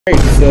Great.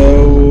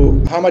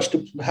 So how much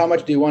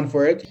do you want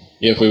for it?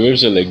 Yeah, for a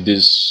website like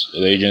this,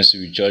 the agency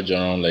we charge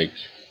around like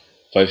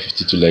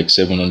 550 to like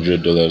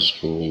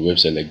 $700 for a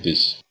website like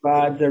this.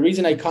 But the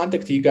reason I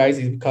contacted you guys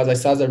is because I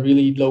saw the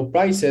really low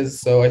prices.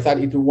 So I thought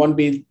it won't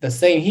be the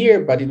same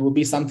here, but it will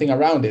be something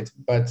around it.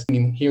 But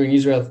here in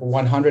Israel for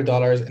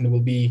 $100 and it will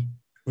be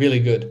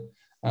really good.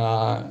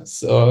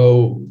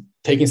 So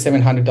taking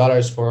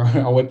 $700 for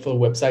a full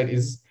website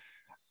is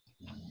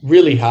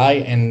really high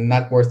and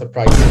not worth the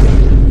price.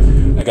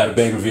 I got a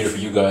banger video for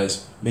you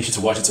guys. Make sure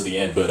to watch it till the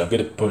end, but I'm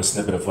gonna put a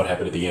snippet of what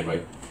happened at the end,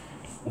 right?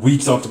 We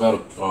talked about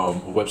a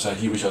website.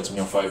 He reached out to me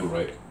on Fiverr,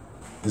 right?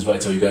 This is why I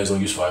tell you guys, don't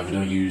use Fiverr,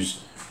 don't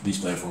use these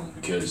platforms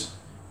because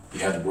you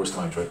have the worst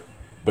clients, right?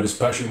 But it's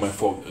partially my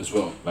fault as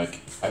well. Like,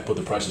 I put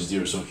the prices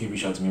there, so he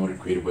reached out to me, wanted to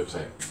create a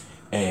website.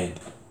 And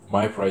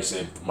my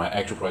pricing, my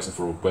actual pricing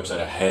for a website,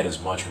 I had as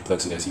much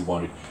complexity as he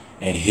wanted.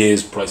 And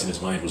his price in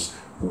his mind was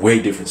way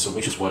different. So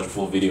make sure to watch the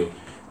full video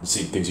and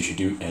see the things you should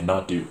do and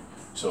not do.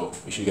 So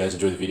make sure you guys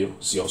enjoy the video.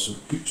 See y'all soon.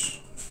 Peace.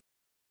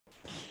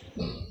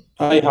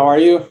 Hi, how are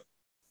you?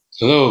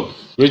 Hello,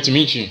 great to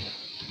meet you.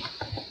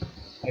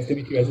 Nice to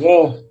meet you as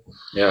well.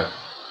 Yeah.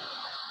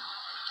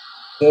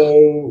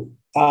 So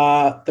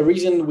the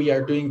reason we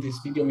are doing this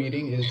video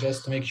meeting is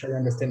just to make sure you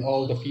understand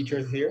all the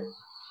features here.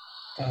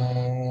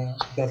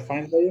 Is that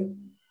fine for you?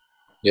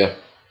 Yeah.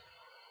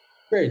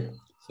 Great.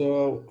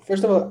 So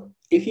first of all,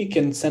 if you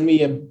can send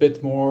me a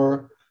bit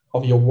more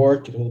of your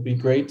work, it will be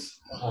great.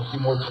 A few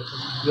more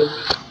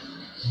details.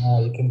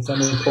 You can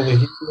send it over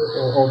here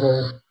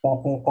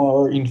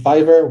or in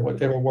Fiverr,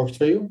 whatever works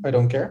for you. I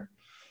don't care.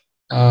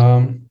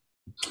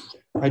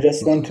 I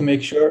just want to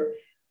make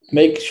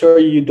sure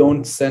you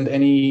don't send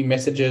any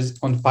messages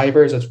on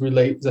Fiverr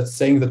that's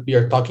saying that we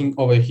are talking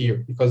over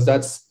here, because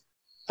that's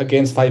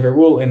against Fiverr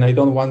rule, and I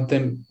don't want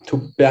them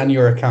to ban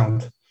your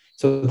account.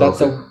 So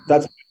that's Okay.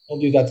 that's I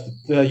told you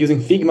that using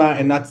Figma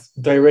and not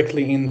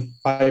directly in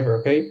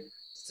Fiverr. Okay.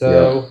 Yeah.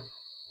 So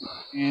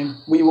and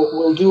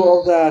we'll do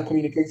all the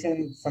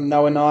communication from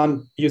now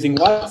on using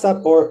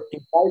WhatsApp or in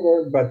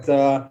Fiverr, but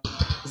the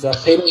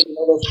payment and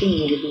all those things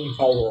will be in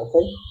Fiverr.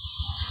 Okay.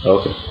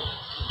 Okay.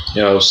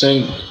 Yeah, I'll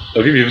send.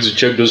 Have you been able to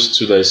check those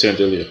two that I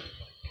sent earlier?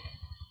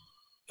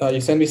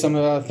 You send me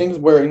some things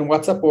where in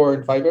WhatsApp or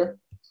in Fiverr.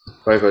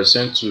 Five I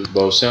sent two,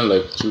 but I'll send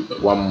like two,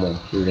 one more.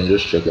 So you can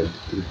just check like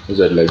those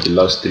are like the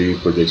last three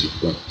projects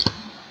you've done.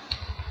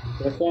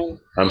 Okay.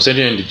 I'm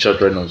sending in the chat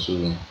right now,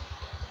 so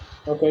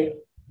Okay.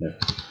 yeah.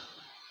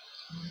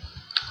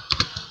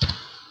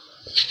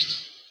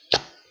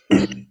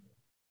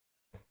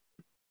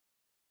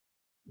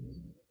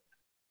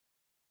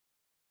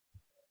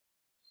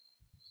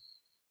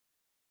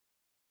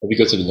 Have you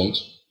got to the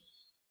links?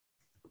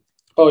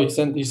 Oh, you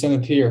send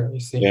it here. You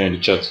see. Yeah, in the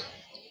chat.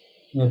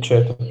 In the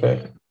chat.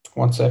 Okay.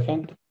 1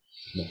 second.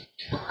 Yeah.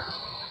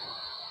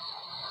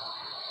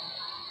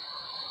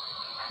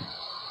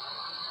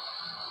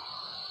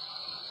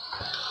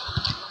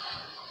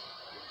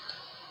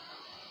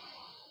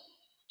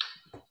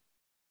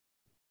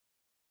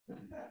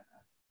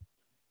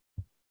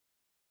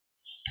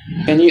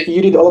 And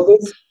you did all of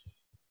this?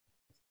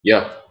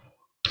 Yeah.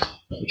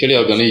 Actually,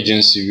 I've an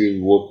agency.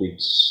 We work with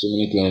so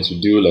many clients. We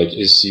do like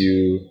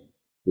SEO,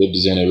 web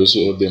design. I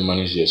also help them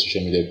manage their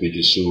social media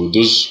pages. So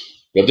those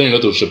we have done a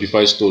lot of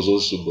Shopify stores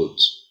also, but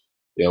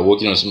we are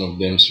working on some of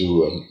them.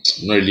 So I'm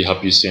not really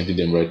happy sending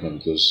them right now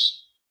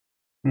because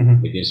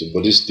against it.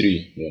 But these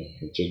three,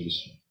 yeah, I'll check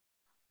this.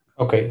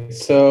 Okay,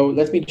 so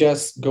let me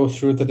just go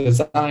through the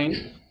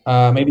design.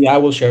 Maybe I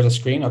will share the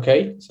screen.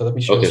 Okay, so let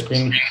me share the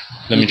screen.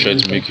 Let me try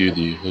to make you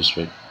the host,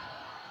 right?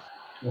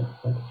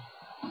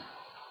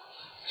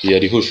 Yeah,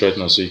 the host right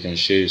now, so you can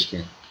share your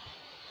screen.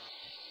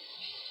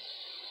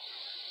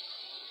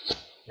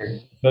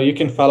 So you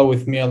can follow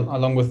with me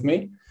along with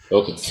me.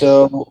 Okay.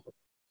 So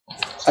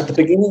at the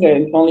beginning,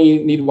 I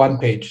only need one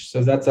page.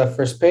 So that's the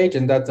first page,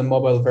 and that's the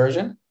mobile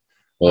version.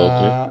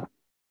 Okay.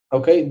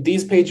 Okay,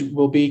 these page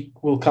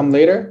will come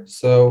later.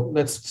 So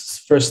let's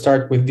first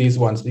start with these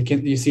ones.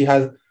 You see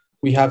how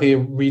we have a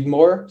read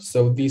more.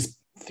 So these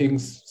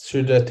things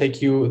should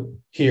take you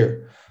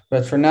here.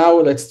 But for now,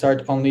 let's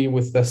start only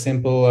with the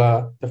simple,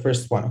 the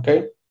first one.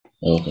 Okay.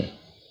 Okay.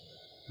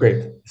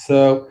 Great.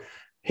 So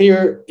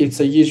here it's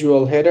a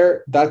usual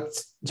header.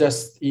 That's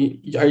just,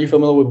 are you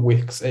familiar with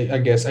Wix? I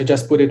guess I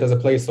just put it as a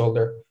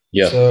placeholder.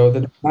 Yeah.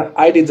 So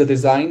I did the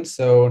design.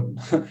 So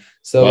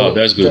wow,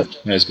 that's good.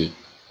 That's good.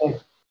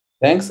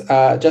 Thanks.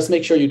 Just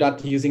make sure you're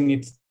not using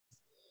it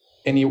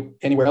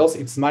anywhere else.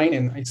 It's mine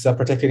and it's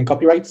protected in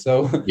copyright.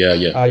 So yeah.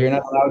 You're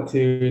not allowed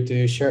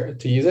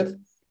to use it.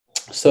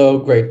 So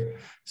great.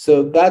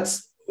 So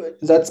that's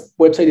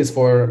website is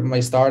for my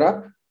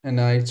startup, and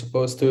it's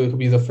supposed to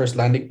be the first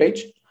landing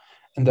page.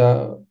 And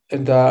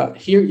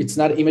here it's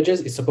not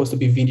images; it's supposed to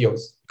be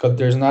videos, because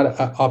there's not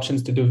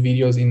options to do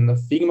videos in the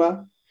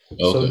Figma.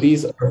 Okay. So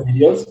these are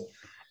videos,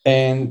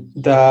 and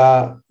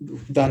the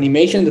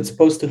animation that's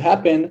supposed to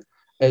happen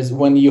is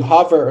when you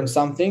hover on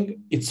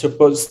something, it's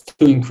supposed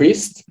to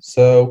increase.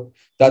 So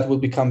that will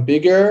become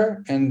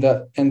bigger, and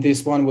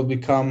this one will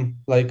become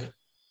like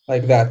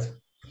like that.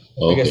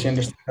 I guess you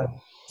understand.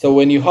 So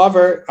when you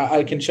hover,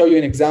 I can show you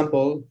an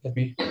example. Let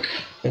me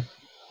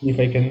see if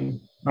I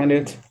can find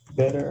it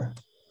better.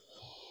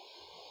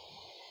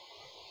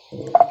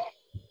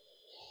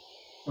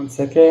 1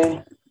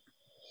 second.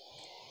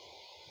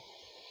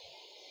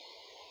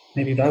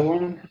 Maybe that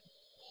one.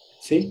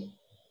 See?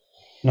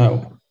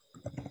 No.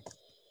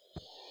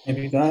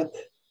 Maybe that.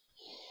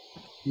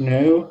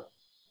 No.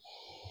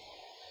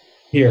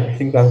 Here, I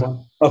think that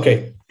one.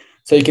 Okay.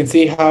 So you can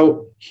see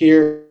how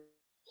here.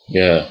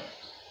 Yeah.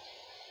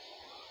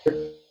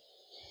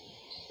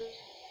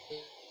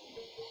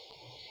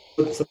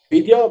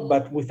 Video,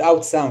 but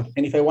without sound.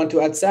 And if I want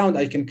to add sound,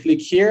 I can click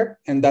here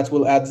and that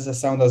will add the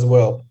sound as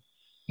well.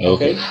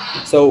 Okay.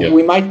 So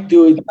we might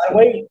do it that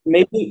way.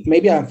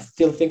 Maybe I'm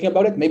still thinking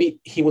about it. Maybe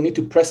he will need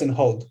to press and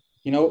hold,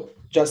 you know,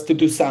 just to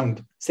do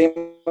sound. Same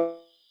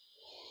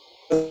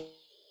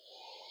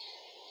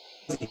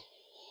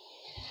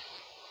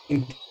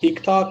in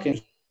TikTok,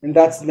 and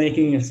that's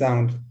making a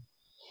sound.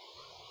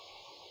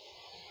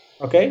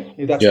 Okay,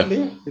 is that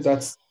clear?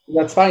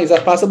 That's fine? Is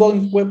that possible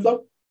in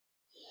Webflow?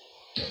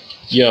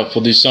 Yeah,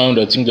 for the sound,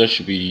 I think that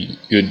should be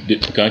good. You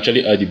can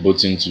actually add the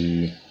button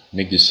to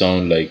make the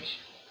sound like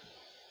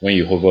when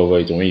you hover over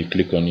it or when you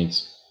click on it,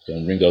 you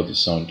can bring out the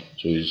sound.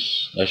 So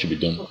that should be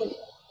done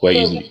quite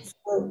easily.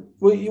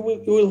 We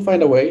will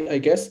find a way, I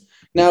guess.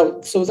 Now,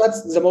 so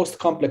that's the most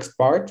complex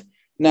part.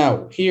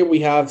 Now, here we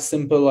have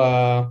simple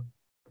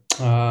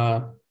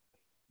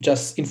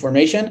just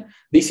information.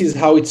 This is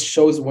how it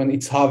shows when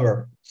it's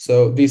hover.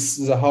 So this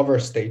is a hover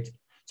state.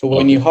 So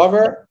when you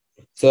hover,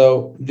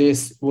 so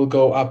this will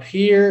go up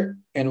here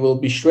and will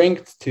be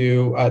shrinked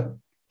to,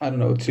 I don't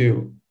know,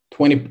 to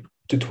 20.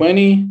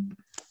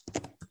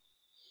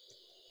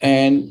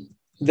 And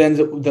then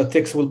the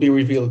text will be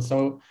revealed.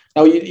 So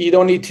now you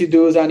don't need to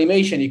do the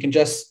animation. You can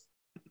just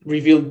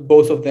reveal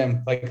both of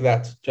them like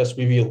that, just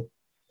reveal.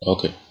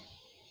 Okay.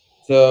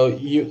 So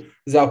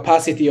the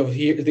opacity of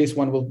this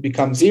one will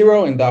become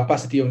 0 and the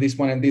opacity of this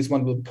one and this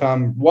one will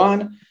become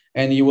 1,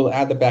 and you will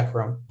add the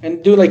background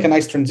and do like a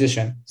nice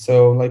transition.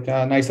 So like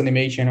a nice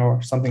animation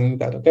or something like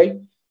that, okay?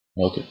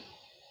 Okay.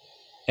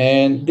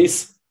 And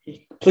this,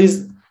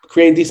 please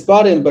create this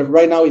button, but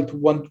right now it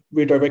won't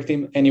redirect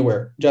him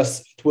anywhere.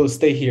 Just it will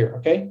stay here,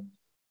 okay?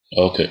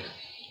 Okay.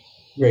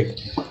 Great.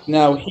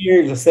 Now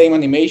here is the same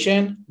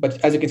animation,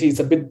 but as you can see, it's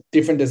a bit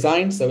different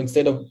design. So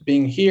instead of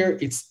being here,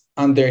 it's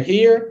under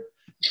here,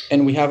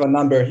 and we have a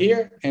number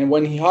here. And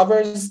when he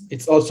hovers,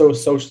 it's also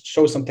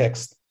shows some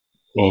text.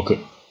 Okay.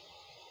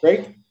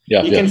 Right?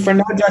 Yeah. You can for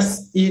now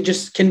you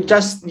can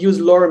just use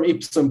lorem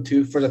ipsum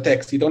for the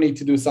text. You don't need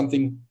to do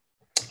something.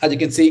 As you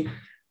can see,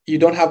 you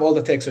don't have all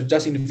the text, so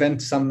just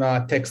invent some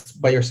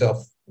text by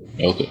yourself.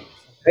 Okay.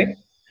 Okay.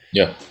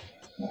 Yeah.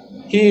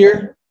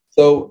 Here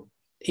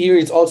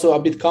it's also a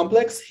bit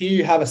complex. Here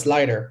you have a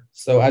slider.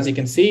 So as you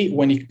can see,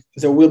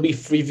 there will be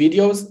 3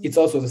 videos. It's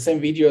also the same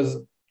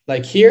videos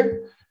like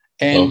here.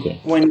 And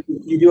when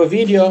you do a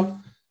video,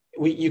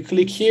 you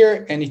click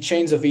here and it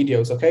changes the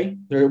videos. Okay,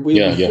 there will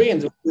be 3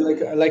 and there will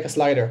be like a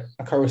slider,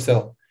 a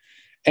carousel.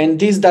 And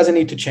this doesn't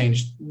need to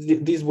change.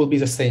 This will be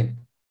the same.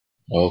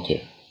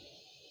 Okay.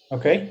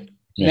 Okay.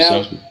 Yeah,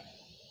 now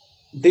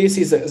this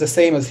is the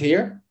same as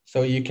here,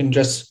 so you can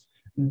just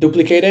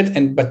duplicate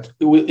it, but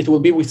it will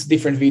be with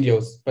different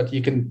videos, but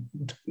you can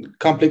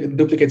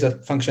duplicate the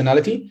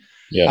functionality.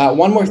 Yeah.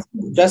 One more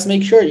thing, just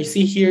make sure you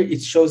see here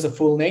it shows the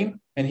full name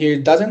and here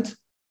it doesn't.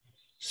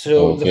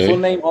 So the full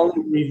name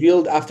only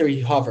revealed after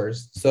he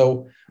hovers.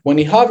 So when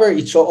he hovers,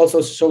 it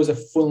also shows a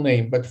full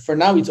name, but for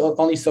now it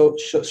only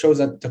shows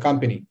the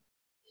company.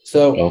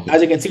 So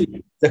as you can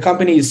see, the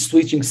company is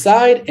switching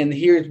side, and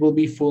here it will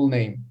be full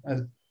name.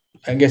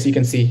 I guess you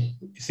can see.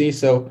 You see,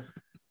 so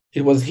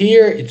it was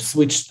here, it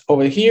switched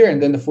over here,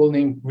 and then the full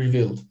name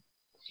revealed.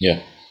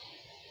 Yeah.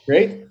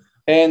 Great.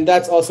 And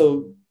that's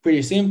also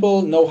pretty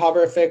simple. No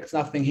hover effects,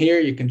 nothing here.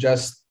 You can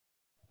just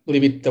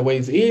leave it the way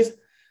it is.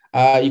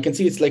 You can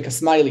see it's like a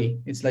smiley.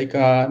 It's like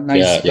a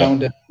nice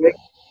rounded.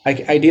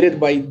 I did it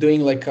by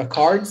doing like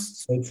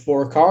cards, so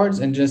 4 cards,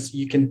 and just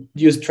you can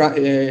use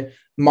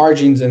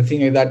margins and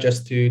things like that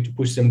just to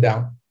push them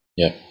down.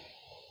 Yeah.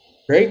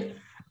 Great.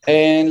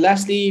 And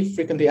lastly,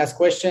 frequently asked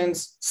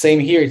questions. Same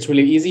here. It's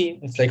really easy.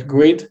 It's like a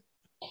grid.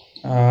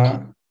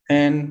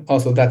 And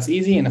also that's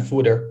easy, and a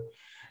footer.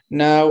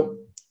 Now,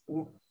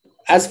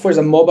 as for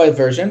the mobile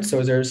version,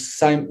 so there's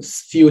some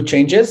few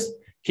changes.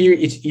 Here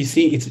you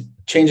see it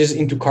changes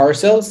into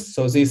carousels.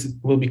 So this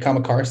will become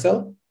a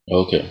carousel.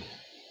 Okay.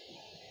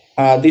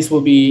 This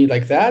will be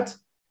like that.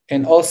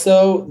 And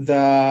also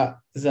the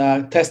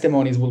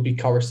testimonies will be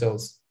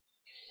carousels.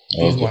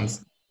 These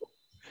ones.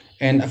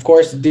 And of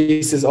course,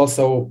 this is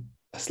also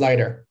a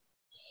slider.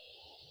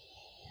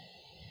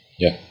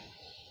 Yeah.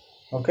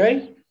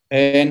 Okay.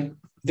 And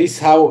this is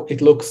how it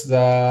looks,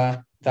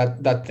 that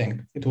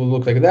thing. It will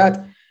look like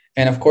that.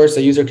 And of course,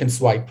 the user can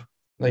swipe.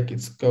 Like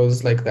it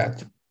goes like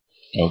that.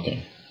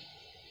 Okay.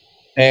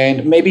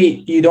 And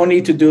maybe you don't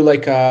need to do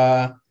like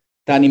the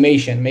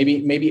animation.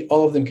 Maybe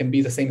all of them can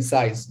be the same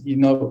size. You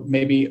know,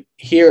 maybe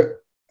here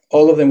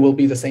all of them will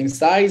be the same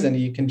size, and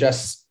you can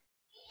just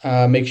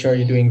make sure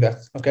you're doing that.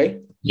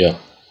 Okay. Yeah.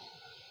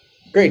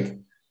 Great.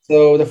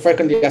 So the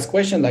frequently asked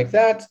question like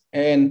that,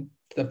 and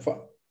the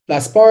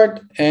last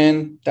part,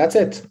 and that's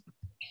it.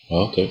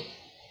 Okay.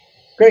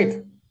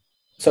 Great.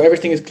 So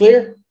everything is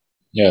clear?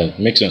 Yeah,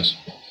 makes sense.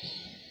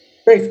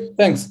 Great,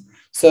 thanks.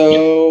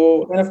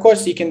 So, and of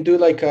course you can do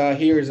like,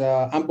 here's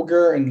a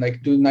hamburger and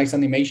like do nice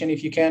animation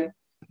if you can.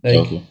 Like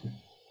Okay.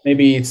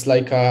 maybe it's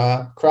like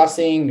a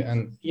crossing,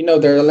 and you know,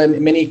 there are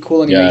many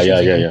cool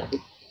animations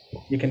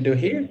you can do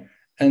here.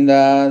 And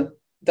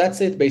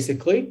that's it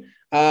basically.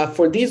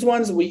 For these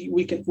ones, we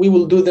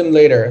will do them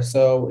later.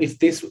 So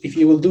if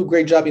you will do a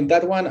great job in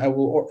that one, I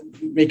will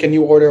make a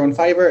new order on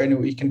Fiverr, and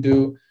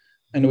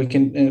we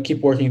can keep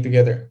working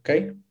together.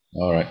 Okay.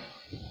 All right.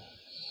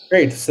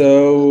 Great.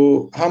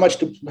 So how much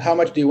do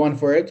you want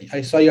for it?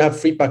 I saw you have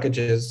free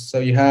packages. So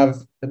you have,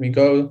 let me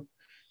go.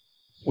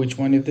 Which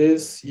one is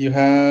this? You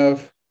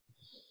have,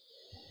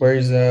 where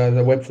is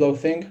the Webflow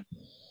thing?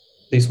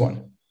 This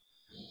one.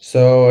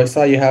 So I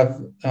saw you have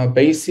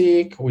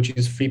basic, which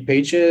is 3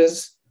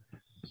 pages.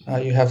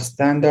 You have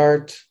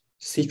standard,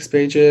 6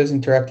 pages,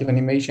 interactive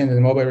animation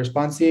and mobile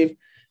responsive,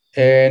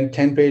 and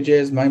 10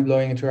 pages,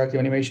 mind-blowing interactive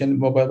animation,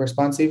 mobile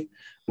responsive.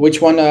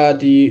 Which one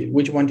do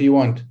you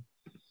want?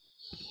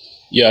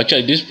 Yeah,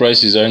 actually, these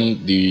prices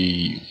aren't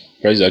the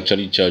price I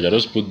actually charge. I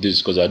just put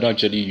this because I don't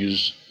actually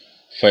use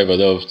Fiverr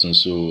that often,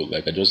 so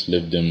like I just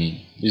left them.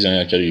 These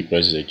aren't actually the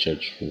prices I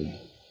charge for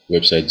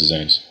website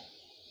designs.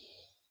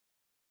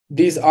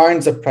 These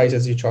aren't the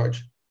prices you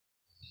charge.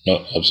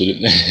 No,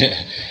 absolutely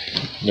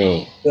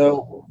no.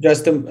 So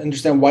just to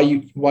understand why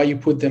you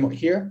put them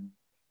here.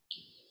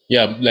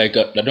 Yeah, like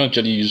I don't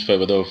actually use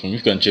Fiverr that often.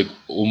 You can check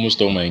almost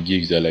all my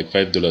gigs. They're like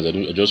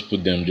 $5. I just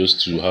put them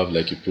just to have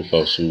like a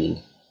profile. So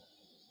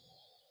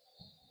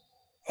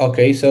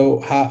okay,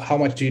 so how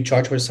much do you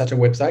charge for such a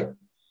website?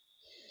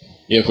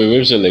 yeah, for a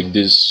website like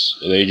this,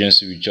 the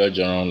agency we charge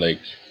around like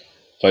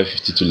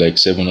 $550 to like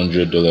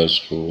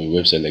 $700 for a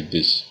website like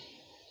this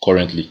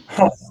currently.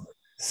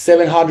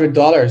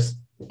 $700.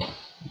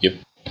 Yep.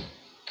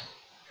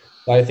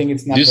 I think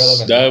it's not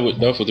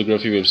relevant. That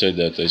photography website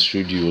that I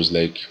showed you was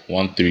like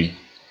 1.3.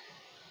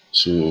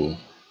 So,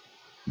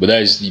 but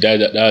that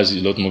has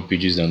a lot more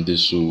pages than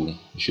this, so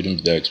it shouldn't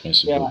be that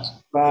expensive. Yeah,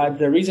 but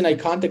the reason I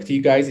contacted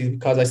you guys is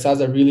because I saw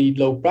the really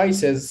low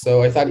prices,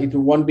 so I thought it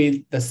won't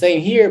be the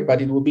same here,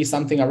 but it will be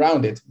something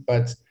around it.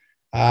 But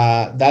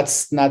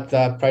that's not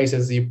the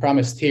prices you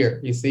promised here.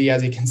 You see,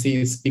 as you can see,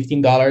 it's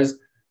 $15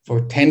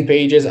 for 10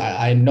 pages.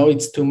 I know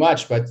it's too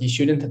much, but you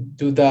shouldn't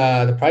do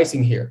the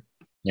pricing here.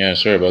 Yeah,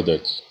 sorry about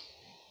that.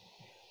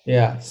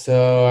 Yeah,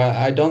 so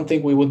I don't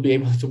think we would be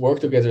able to work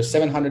together.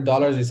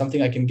 $700 is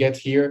something I can get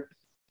here,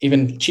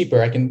 even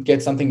cheaper. I can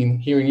get something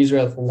here in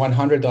Israel for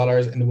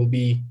 $100, and it will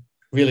be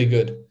really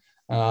good.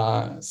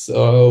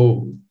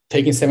 So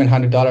taking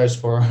 $700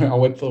 for a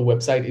Webflow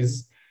website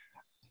is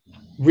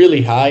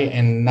really high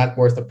and not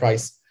worth the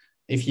price.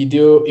 If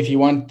you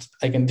want,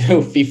 I can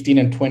do $15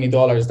 and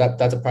 $20.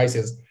 That's the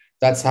prices.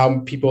 That's how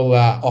people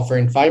offer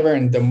in Fiverr,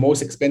 and the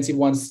most expensive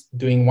ones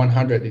doing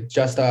 100. It's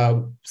just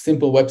a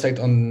simple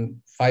website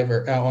on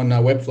Fiverr, on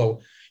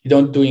Webflow. You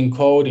don't do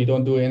code, you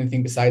don't do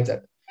anything besides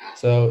that.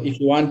 So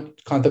if you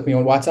want, contact me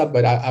on WhatsApp,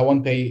 but I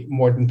won't pay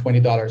more than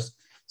 $20.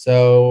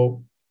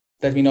 So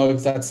let me know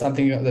if that's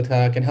something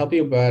that can help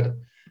you. But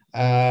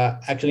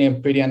actually,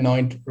 I'm pretty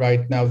annoyed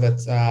right now that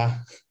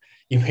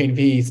you made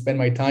me spend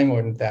my time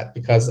on that,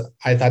 because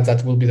I thought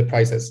that will be the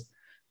prices.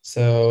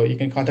 So you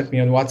can contact me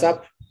on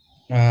WhatsApp.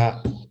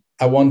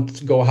 I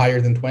won't go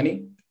higher than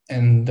 20,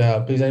 and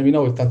please let me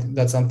know if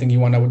that's something you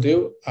want to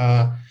do.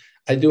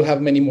 I do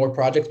have many more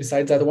projects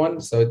besides that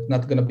one, so it's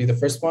not going to be the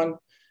first one.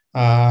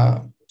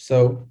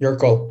 So your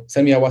call.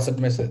 Send me a WhatsApp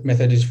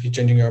message if you're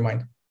changing your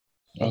mind.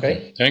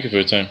 Okay. Thank you for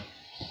your time.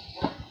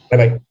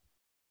 Bye-bye.